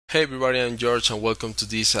Hey everybody, I'm George and welcome to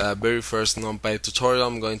this very first NumPy tutorial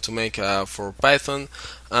I'm going to make for Python.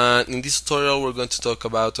 In this tutorial we're going to talk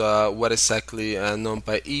about what exactly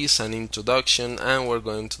NumPy is, an introduction, and we're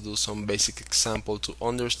going to do some basic example to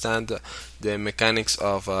understand the mechanics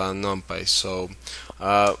of NumPy.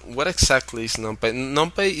 What exactly is NumPy?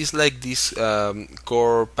 NumPy is like this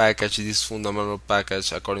core package, this fundamental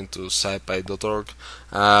package according to scipy.org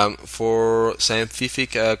for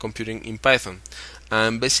scientific computing in Python.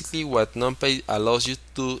 And basically, what NumPy allows you to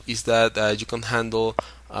do is that you can handle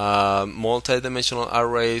multi-dimensional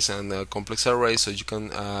arrays and complex arrays, so you can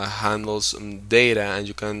handle some data, and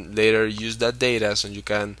you can later use that data, so you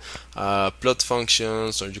can plot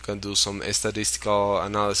functions, or you can do some statistical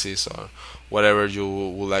analysis, or whatever you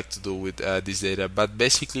would like to do with this data. But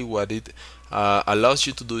basically, what it allows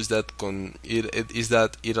you to do is that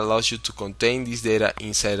it allows you to contain this data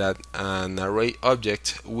inside an array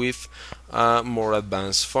object with more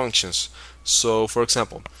advanced functions. So, for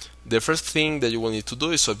example, the first thing that you will need to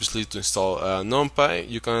do is obviously to install NumPy.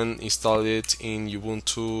 You can install it in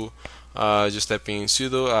Ubuntu. Just type in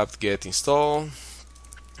sudo apt-get install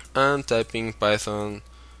and type in Python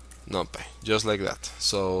NumPy, just like that.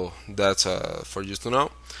 So that's for you to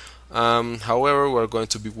know. However, we're going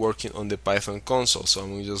to be working on the Python console, so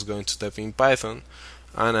I'm just going to type in Python,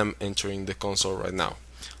 and I'm entering the console right now.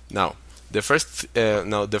 Now, the first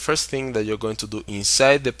thing that you're going to do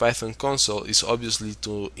inside the Python console is obviously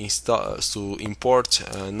to import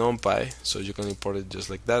NumPy. So you can import it just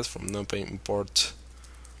like that. From NumPy, import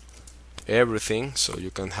everything, so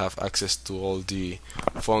you can have access to all the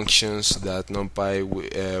functions that NumPy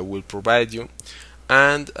will provide you.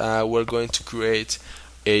 And we're going to create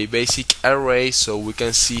a basic array so we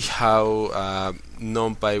can see how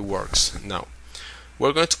NumPy works. Now,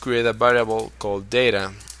 we're going to create a variable called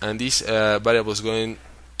data, and this variable is going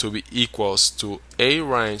to be equals to a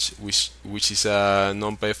range, which is a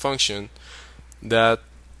NumPy function that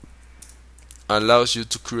allows you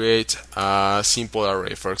to create a simple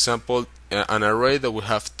array. For example, an array that will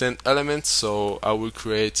have 10 elements. So I will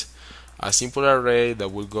create a simple array that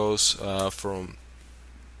will goes from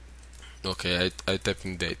I typed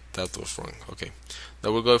in date, that was wrong. Okay,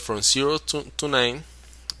 that will go from 0 to 9,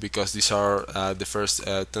 because these are the first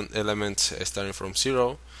 10 elements starting from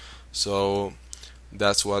 0. So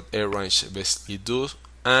that's what a range basically does.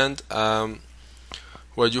 And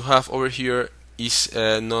what you have over here is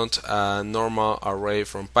not a normal array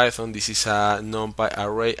from Python. This is a NumPy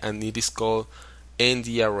array, and it is called nd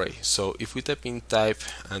array. So if we type in type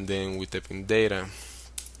and then we type in data,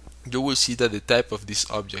 you will see that the type of this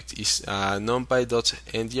object is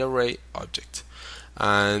numpy.ndArray object,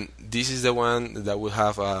 and this is the one that will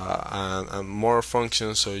have more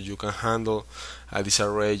functions, so you can handle this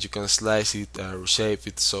array, you can slice it, reshape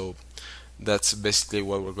it. So that's basically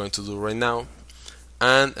what we're going to do right now.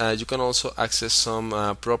 And you can also access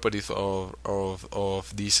some properties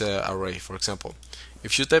of this array. For example,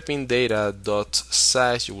 if you type in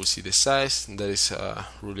data.size, you will see the size. That is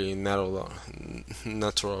really natural,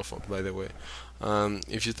 by the way.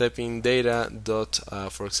 If you type in data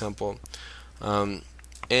for example, and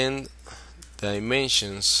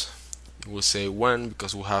dimensions, you will say 1,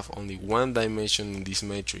 because we have only one dimension in this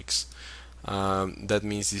matrix. That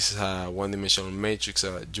means this is a one-dimensional matrix.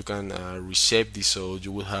 You can reshape this, so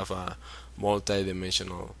you will have a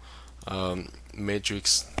multi-dimensional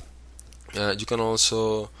matrix. You can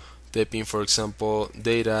also type in, for example,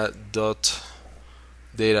 data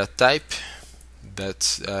type,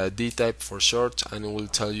 that's dtype for short, and it will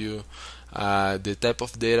tell you the type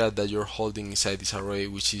of data that you're holding inside this array,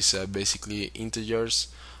 which is basically integers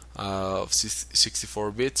of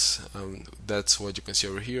 64 bits. That's what you can see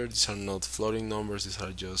over here. These are not floating numbers, these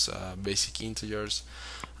are just basic integers,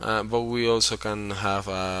 but we also can have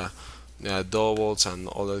doubles and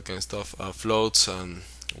all that kind of stuff, floats, and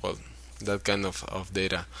well, that kind of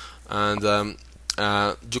data. And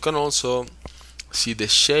you can also see the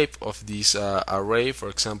shape of this array. For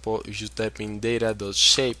example, if you type in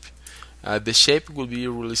data.shape, the shape will be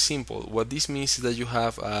really simple. What this means is that you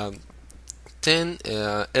have 10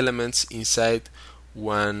 elements inside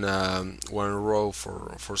one row,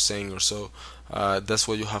 for saying, or so. That's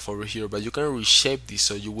what you have over here, but you can reshape this,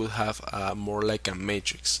 so you will have more like a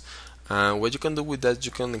matrix. And what you can do with that,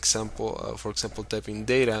 you can for example, type in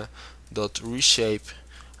data.reshape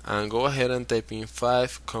and go ahead and type in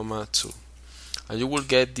 5,2, and you will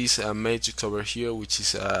get this matrix over here, which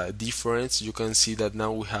is a difference. You can see that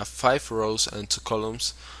now we have 5 rows and 2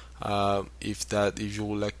 columns. If you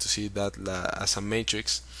would like to see that as a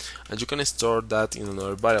matrix, and you can store that in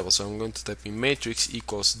another variable. So I'm going to type in matrix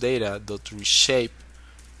equals data.reshape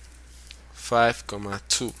 5,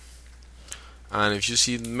 2. And if you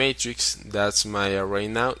see the matrix, that's my array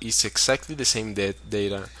now. It's exactly the same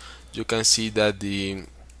data. You can see that the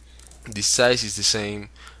size is the same,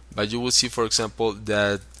 but you will see, for example,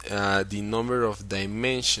 that the number of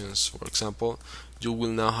dimensions, for example, you will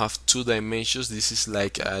now have 2 dimensions. This is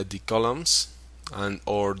like the columns and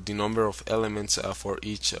or the number of elements for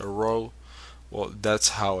each row. Well, that's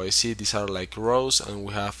how I see it. These are like rows, and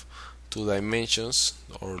we have 2 dimensions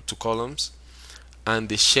or 2 columns, and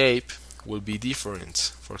the shape will be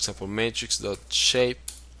different. For example, matrix.shape,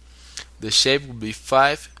 the shape will be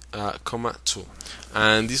 5, 2,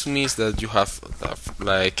 and this means that you have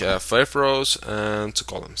like 5 rows and 2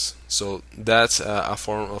 columns. So that's a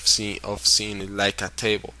form of seeing it like a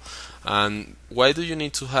table. And why do you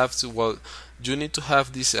need to have to? Well, you need to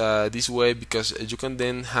have this way because you can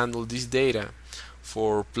then handle this data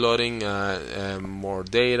for plotting more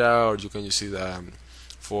data, or you can use it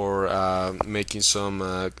for making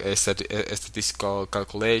some statistical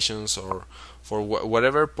calculations, or for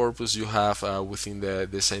whatever purpose you have within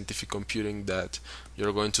the scientific computing that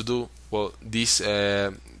you're going to do. Well, this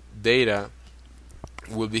data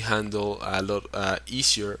will be handled a lot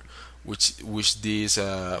easier which these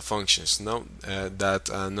functions that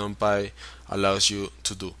NumPy allows you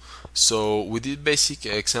to do. So with this basic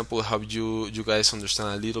example, I hope you guys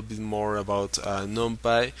understand a little bit more about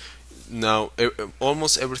NumPy. Now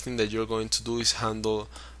almost everything that you're going to do is handle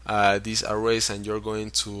these arrays, and you're going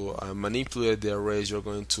to manipulate the arrays, you're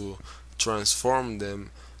going to transform them,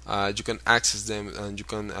 you can access them, and you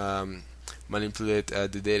can manipulate the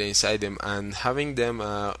data inside them, and having them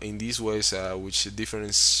in these ways with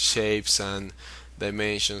different shapes and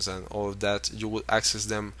dimensions and all of that, you will access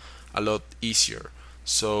them a lot easier.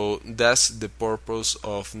 So that's the purpose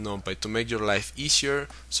of NumPy, to make your life easier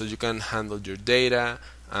so you can handle your data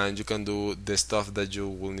and you can do the stuff that you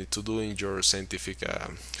will need to do in your scientific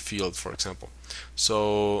field, for example.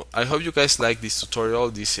 So I hope you guys like this tutorial,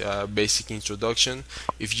 this basic introduction.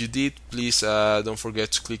 If you did, please don't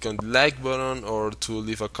forget to click on the like button or to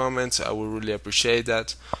leave a comment. I would really appreciate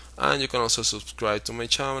that. And you can also subscribe to my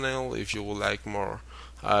channel if you would like more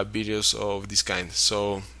videos of this kind.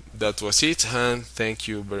 So that was it, and thank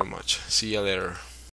you very much. See you later.